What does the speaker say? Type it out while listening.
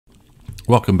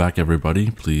Welcome back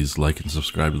everybody, please like and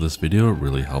subscribe to this video, it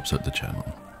really helps out the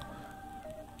channel.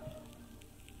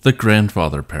 The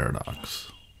Grandfather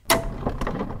Paradox.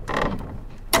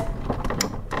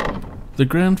 The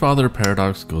Grandfather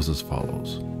Paradox goes as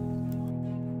follows.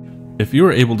 If you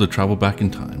were able to travel back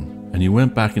in time, and you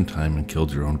went back in time and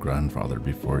killed your own grandfather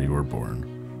before you were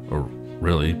born, or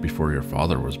really, before your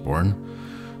father was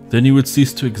born, then you would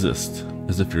cease to exist,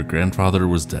 as if your grandfather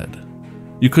was dead.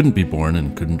 You couldn't be born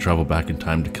and couldn't travel back in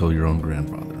time to kill your own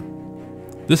grandfather.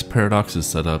 This paradox is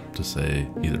set up to say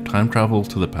either time travel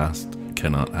to the past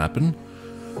cannot happen,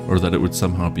 or that it would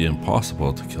somehow be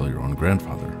impossible to kill your own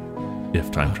grandfather, if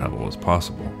time travel was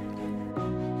possible.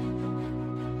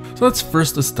 So let's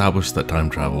first establish that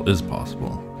time travel is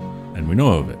possible, and we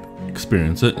know of it,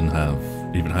 experience it, and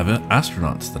even have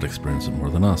astronauts that experience it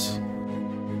more than us.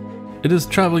 It is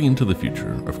traveling into the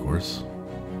future, of course.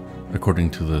 According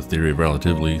to the theory of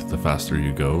relativity, the faster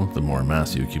you go, the more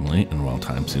mass you accumulate, and while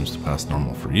time seems to pass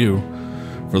normal for you,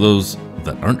 for those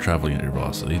that aren't traveling at your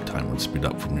velocity, time would speed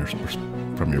up from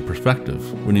your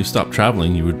perspective. When you stop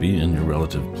traveling, you would be in your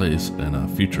relative place in a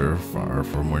future far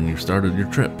from when you started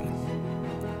your trip.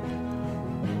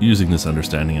 Using this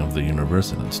understanding of the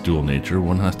universe and its dual nature,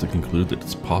 one has to conclude that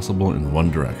it's possible in one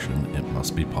direction, it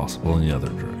must be possible in the other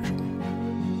direction.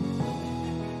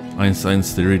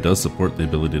 Einstein's theory does support the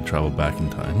ability to travel back in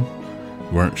time.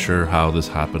 We aren't sure how this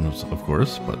happens, of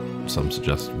course, but some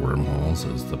suggest wormholes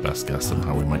as the best guess on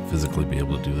how we might physically be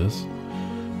able to do this.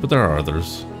 But there are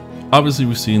others. Obviously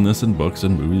we've seen this in books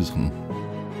and movies, and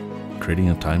creating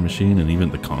a time machine and even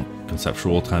the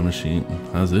conceptual time machine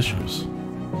has issues.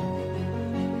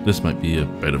 This might be a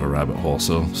bit of a rabbit hole,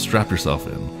 so strap yourself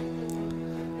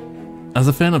in. As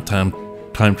a fan of time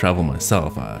travel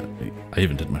myself, I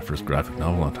even did my first graphic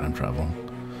novel on time travel.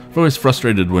 I'm always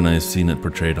frustrated when I've seen it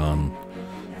portrayed on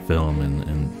film and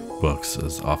in books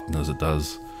as often as it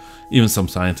does. Even some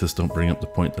scientists don't bring up the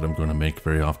point that I'm going to make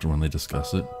very often when they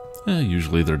discuss it.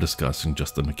 Usually they're discussing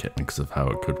just the mechanics of how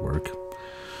it could work.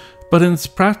 But in its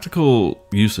practical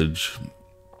usage,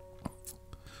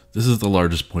 this is the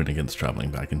largest point against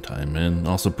traveling back in time, and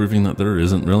also proving that there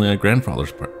isn't really a grandfather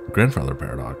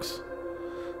paradox.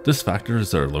 This factor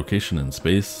is our location in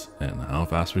space and how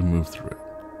fast we move through it.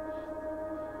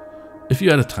 If you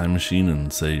had a time machine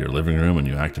in, say, your living room and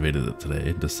you activated it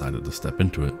today and decided to step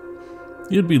into it,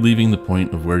 you'd be leaving the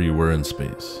point of where you were in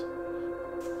space.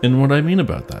 And what I mean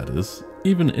about that is,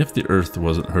 even if the Earth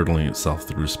wasn't hurtling itself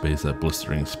through space at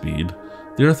blistering speed,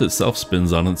 the Earth itself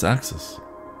spins on its axis.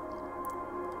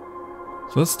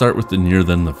 So let's start with the near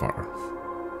then the far.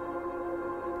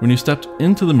 When you stepped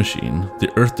into the machine,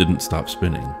 the Earth didn't stop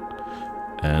spinning,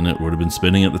 and it would have been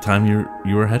spinning at the time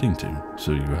you were heading to,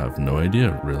 so you have no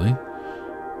idea, really.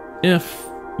 If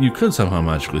you could somehow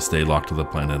magically stay locked to the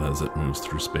planet as it moves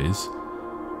through space,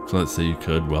 so let's say you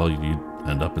could, well, you'd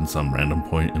end up in some random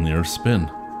point in the Earth's spin.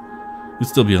 You'd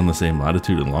still be on the same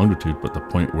latitude and longitude, but the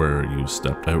point where you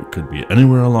stepped out could be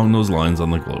anywhere along those lines on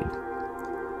the globe.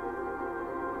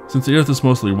 Since the Earth is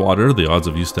mostly water, the odds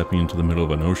of you stepping into the middle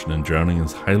of an ocean and drowning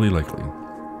is highly likely.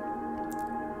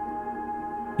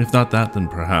 If not that, then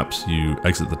perhaps you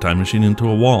exit the time machine into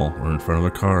a wall, or in front of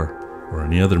a car, or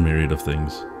any other myriad of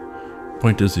things.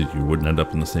 Point is that you wouldn't end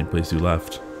up in the same place you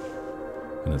left,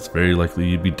 and it's very likely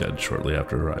you'd be dead shortly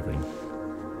after arriving.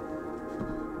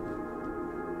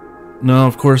 Now,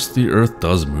 of course, the Earth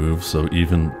does move, so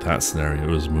even that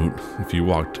scenario is moot. If you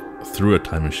walked through a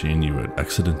time machine, you would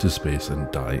exit into space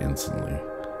and die instantly.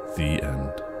 The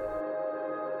end.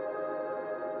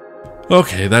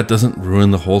 Okay, that doesn't ruin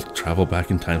the whole travel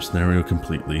back in time scenario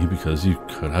completely, because you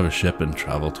could have a ship and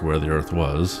travel to where the Earth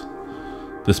was.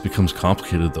 This becomes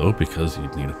complicated though, because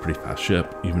you'd need a pretty fast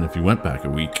ship. Even if you went back a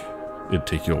week, it'd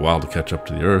take you a while to catch up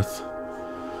to the Earth,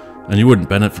 and you wouldn't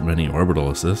benefit from any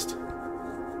orbital assist.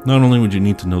 Not only would you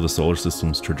need to know the solar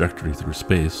system's trajectory through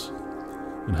space,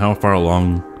 and how far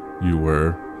along you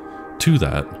were to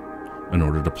that in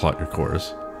order to plot your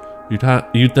course,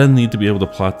 you'd then need to be able to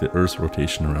plot the Earth's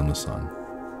rotation around the Sun.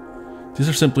 These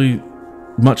are simply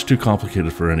much too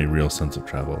complicated for any real sense of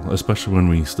travel, especially when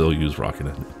we still use rocket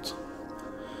engines.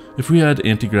 If we had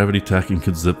anti-gravity tech and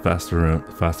could zip faster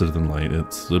than light,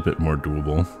 it's a bit more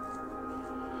doable.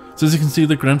 So as you can see,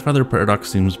 the grandfather paradox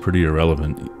seems pretty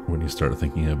irrelevant when you start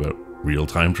thinking about real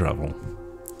time travel.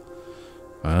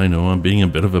 I know I'm being a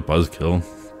bit of a buzzkill.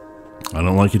 I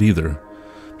don't like it either,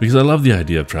 because I love the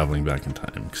idea of traveling back in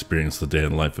time, experience the day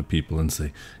in the life of people in,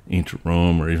 say, ancient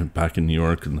Rome or even back in New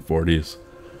York in the 40s.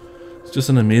 It's just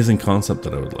an amazing concept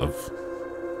that I would love.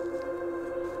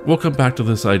 We'll come back to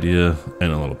this idea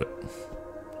in a little bit.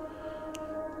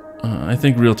 I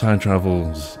think real-time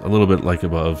travel's a little bit like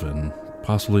above and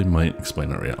possibly might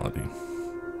explain our reality.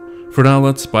 For now,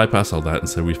 let's bypass all that and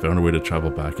say we found a way to travel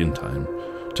back in time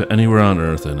to anywhere on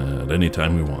Earth and at any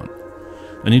time we want.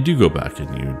 And you do go back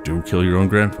and you do kill your own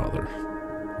grandfather.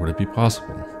 Would it be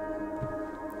possible?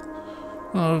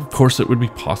 Of course it would be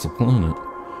possible, and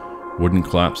it wouldn't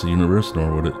collapse the universe,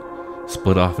 nor would it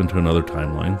split off into another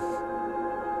timeline.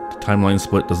 The timeline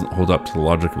split doesn't hold up to the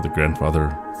logic of the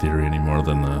grandfather theory any more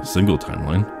than a single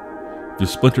timeline. If you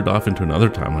splintered off into another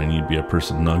timeline, you'd be a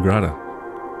person non grata.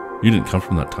 You didn't come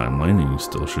from that timeline, and you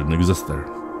still shouldn't exist there.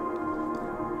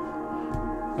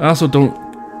 I also don't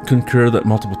concur that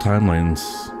multiple timelines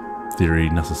theory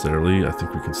necessarily. I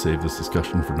think we could save this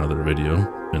discussion for another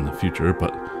video in the future,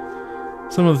 but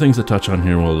some of the things I touch on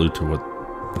here will allude to what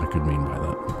I could mean by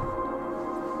that.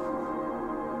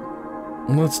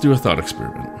 Well, let's do a thought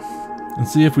experiment and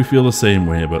see if we feel the same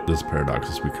way about this paradox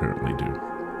as we currently do.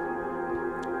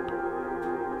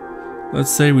 Let's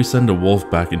say we send a wolf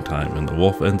back in time and the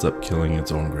wolf ends up killing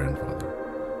its own grandfather.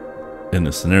 In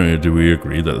this scenario, do we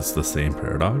agree that it's the same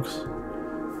paradox?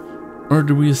 Or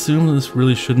do we assume that this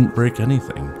really shouldn't break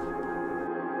anything?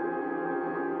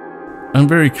 I'm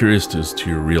very curious as to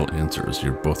your real answers,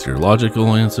 both your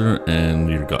logical answer and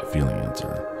your gut feeling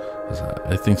answer, as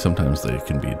I think sometimes they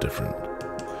can be different.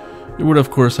 It would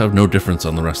of course have no difference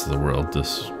on the rest of the world.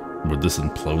 Would this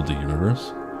implode the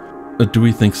universe? Do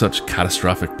we think such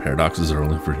catastrophic paradoxes are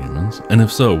only for humans? And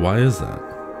if so, why is that?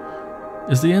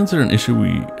 Is the answer an issue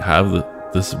we have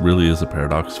that this really is a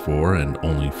paradox for and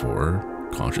only for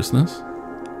consciousness?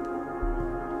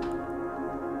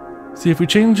 See, if we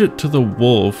change it to the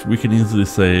wolf, we can easily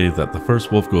say that the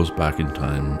first wolf goes back in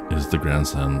time is the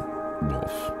grandson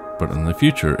wolf. But in the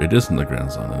future, it isn't the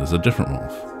grandson, it is a different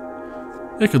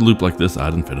wolf. It could loop like this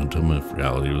ad infinitum if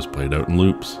reality was played out in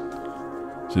loops.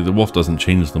 See, the wolf doesn't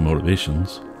change the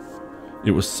motivations.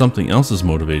 It was something else's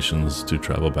motivations to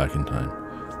travel back in time,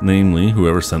 namely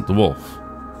whoever sent the wolf.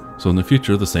 So in the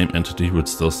future, the same entity would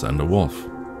still send a wolf.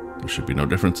 There should be no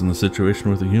difference in the situation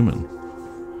with a human.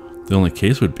 The only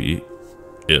case would be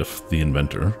if the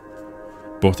inventor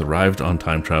both arrived on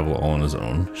time travel all on his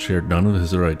own, shared none of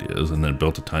his ideas, and then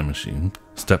built a time machine,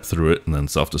 stepped through it, and then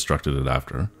self-destructed it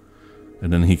after,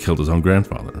 and then he killed his own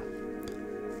grandfather.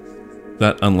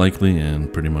 That unlikely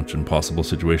and pretty much impossible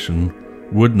situation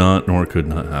would not nor could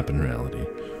not happen in reality.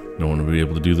 No one would be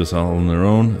able to do this all on their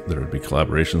own. There would be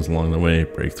collaborations along the way,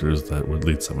 breakthroughs that would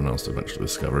lead someone else to eventually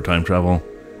discover time travel,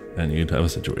 and you'd have a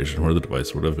situation where the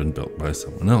device would have been built by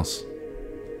someone else.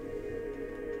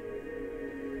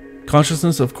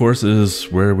 Consciousness, of course, is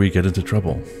where we get into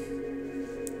trouble,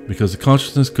 because the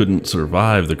consciousness couldn't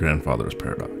survive the grandfather's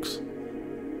paradox.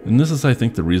 And this is, I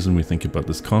think, the reason we think about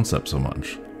this concept so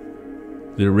much.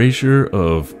 The erasure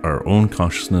of our own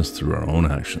consciousness through our own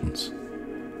actions.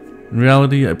 In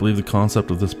reality, I believe the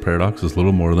concept of this paradox is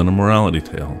little more than a morality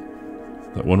tale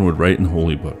that one would write in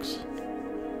holy books.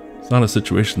 It's not a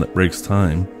situation that breaks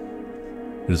time.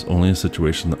 It is only a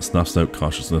situation that snuffs out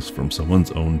consciousness from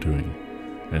someone's own doing.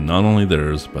 And not only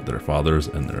theirs, but their father's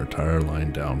and their entire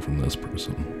line down from this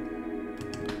person.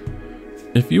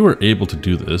 If you were able to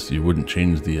do this, you wouldn't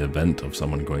change the event of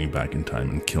someone going back in time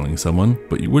and killing someone,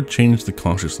 but you would change the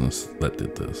consciousness that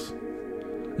did this.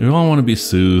 We all want to be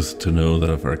soothed to know that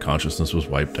if our consciousness was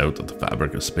wiped out, that the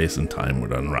fabric of space and time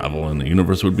would unravel and the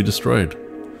universe would be destroyed.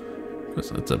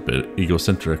 That's a bit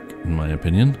egocentric, in my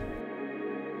opinion.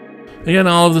 Again,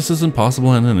 all of this is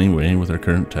impossible in any way with our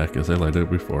current tech, as I laid out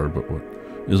before, but what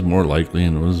is more likely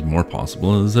and what is more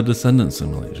possible is a descendant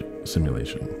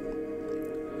simulation.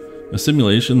 A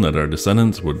simulation that our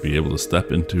descendants would be able to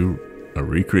step into a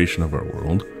recreation of our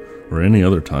world or any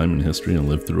other time in history and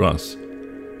live through us,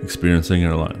 experiencing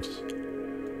our lives.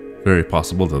 Very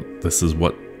possible that this is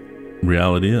what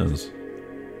reality is.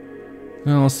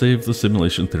 Now, I'll save the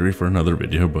simulation theory for another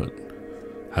video, but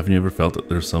haven't you ever felt that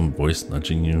there's some voice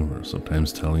nudging you or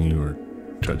sometimes telling you or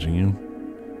judging you?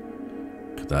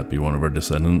 Could that be one of our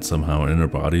descendants somehow in our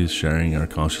bodies sharing our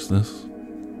consciousness?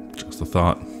 Just a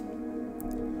thought.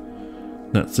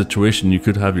 In that situation, you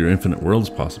could have your infinite worlds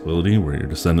possibility where your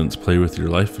descendants play with your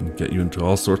life and get you into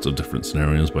all sorts of different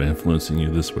scenarios by influencing you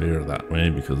this way or that way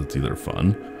because it's either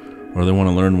fun or they want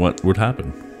to learn what would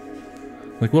happen.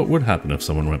 Like, what would happen if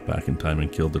someone went back in time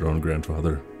and killed their own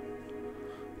grandfather?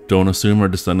 Don't assume our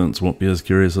descendants won't be as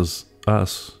curious as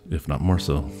us, if not more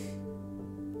so.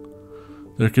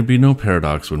 There can be no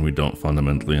paradox when we don't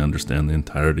fundamentally understand the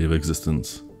entirety of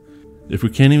existence. If we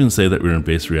can't even say that we're in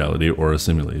base reality or a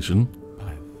simulation,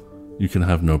 you can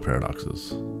have no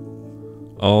paradoxes.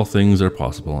 All things are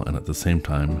possible, and at the same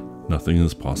time, nothing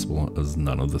is possible as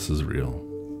none of this is real.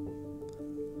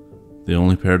 The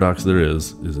only paradox there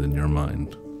is in your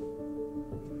mind.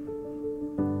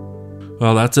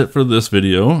 Well, that's it for this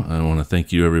video. I want to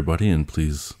thank you, everybody, and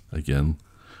please, again,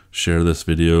 share this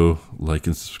video, like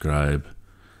and subscribe,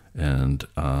 and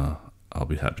I'll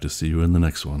be happy to see you in the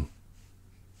next one.